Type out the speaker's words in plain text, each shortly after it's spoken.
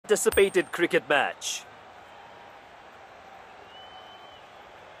anticipated cricket match.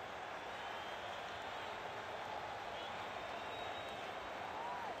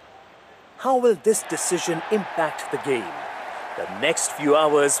 How will this decision impact the game? The next few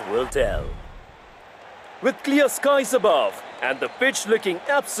hours will tell. With clear skies above and the pitch looking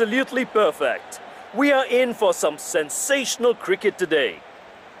absolutely perfect, we are in for some sensational cricket today.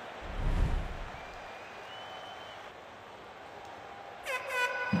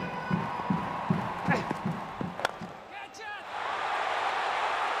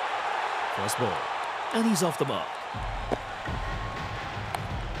 First ball, and he's off the mark.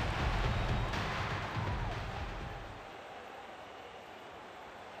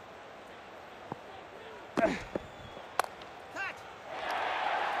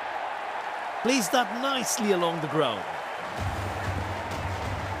 Placed that nicely along the ground.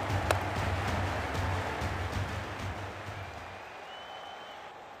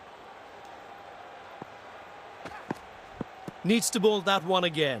 Needs to bowl that one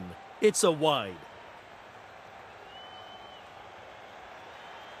again. It's a wide.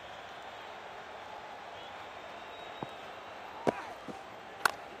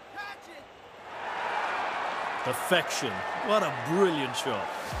 Perfection. What a brilliant shot.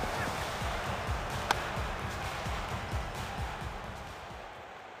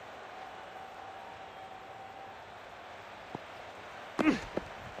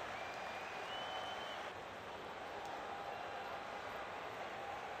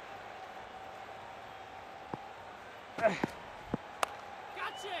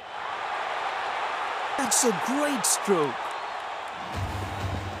 That's a great stroke.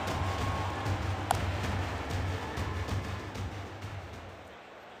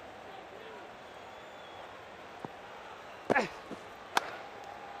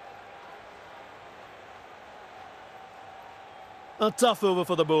 A tough over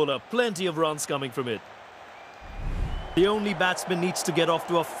for the bowler. Plenty of runs coming from it. The only batsman needs to get off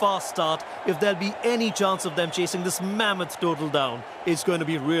to a fast start if there'll be any chance of them chasing this mammoth total down. It's going to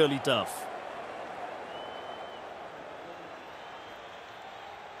be really tough.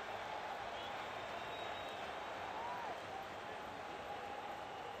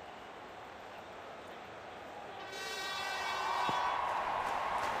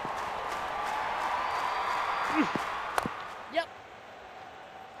 Yep.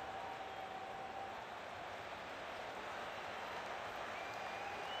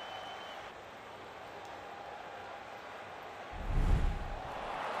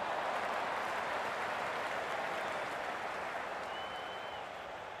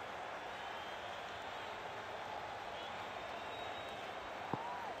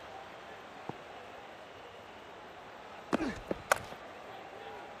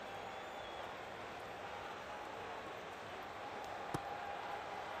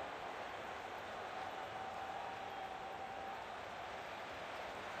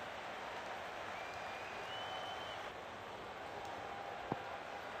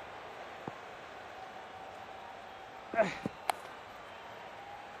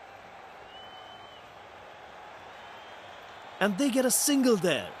 And they get a single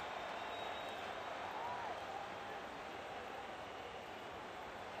there.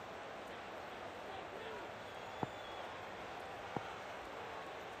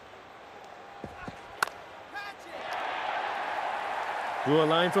 Poor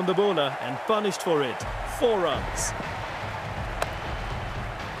line from the bowler and punished for it. 4 runs.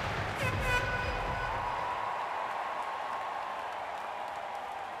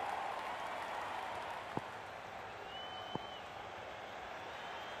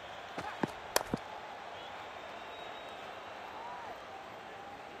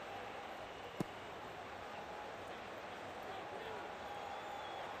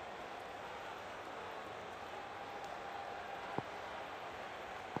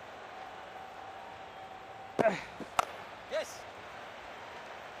 Yes.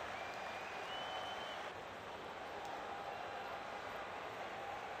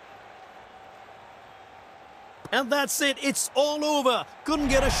 And that's it. It's all over. Couldn't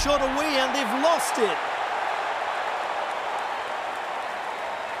get a shot away and they've lost it.